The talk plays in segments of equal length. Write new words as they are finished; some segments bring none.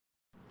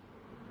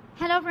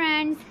Hello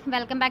friends,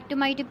 welcome back to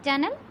my YouTube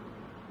channel.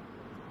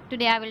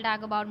 Today I will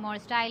talk about more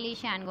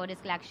stylish and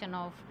gorgeous collection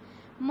of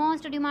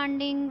most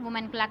demanding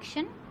women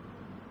collection.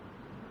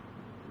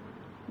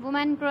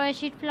 Women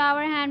crochet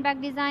flower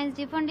handbag designs,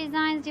 different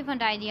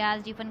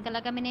ideas, different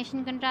color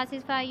combination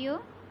contrasts for you.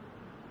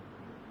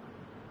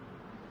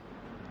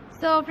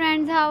 So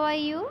friends, how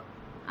are you?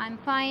 I'm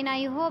fine.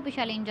 I hope you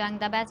shall enjoy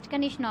the best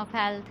condition of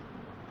health.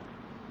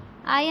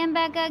 I am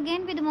back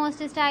again with the most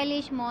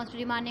stylish, most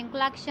demanding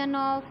collection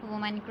of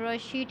women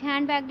crochet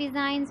handbag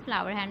designs,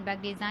 flower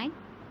handbag design.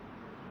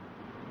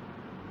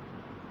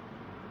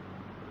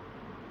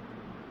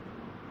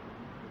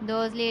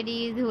 Those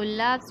ladies who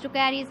loves to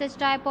carry such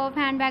type of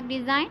handbag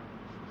design.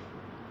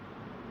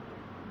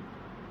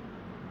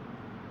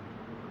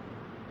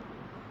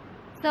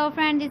 So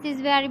friend, this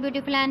is very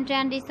beautiful and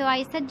trendy, so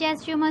I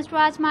suggest you must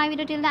watch my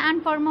video till the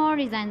end for more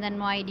designs and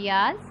more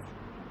ideas.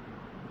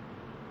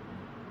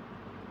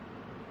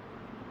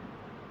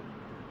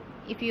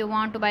 If you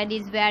want to buy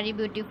these very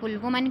beautiful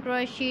woman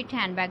crochet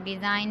handbag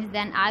designs,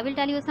 then I will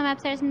tell you some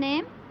websites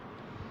name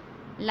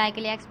like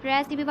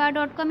AliExpress,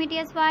 dbbar.com,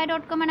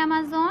 etsy.com and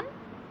Amazon.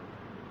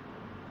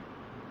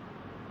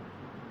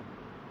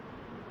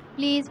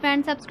 Please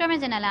friends, subscribe my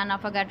channel and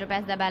not forget to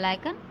press the bell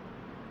icon.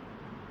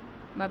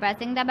 By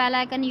pressing the bell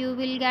icon, you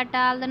will get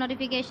all the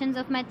notifications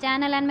of my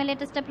channel and my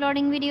latest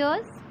uploading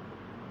videos.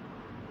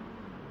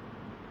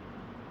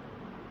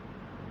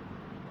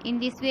 In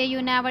this way,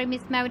 you never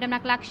miss my video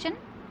collection.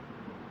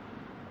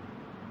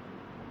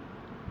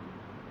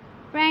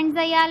 Friends,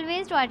 I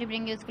always try to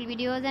bring useful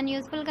videos and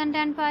useful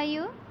content for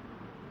you.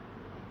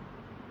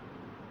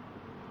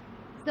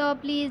 So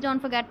please don't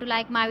forget to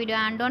like my video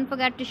and don't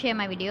forget to share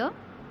my video.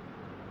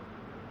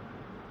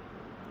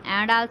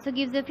 And also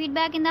give the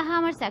feedback in the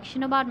comment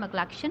section about my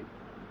collection.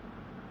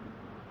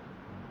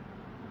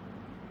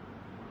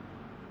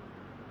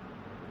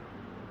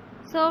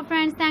 So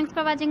friends, thanks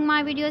for watching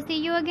my video. See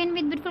you again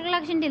with beautiful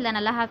collection. Till then,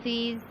 Allah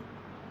Hafiz.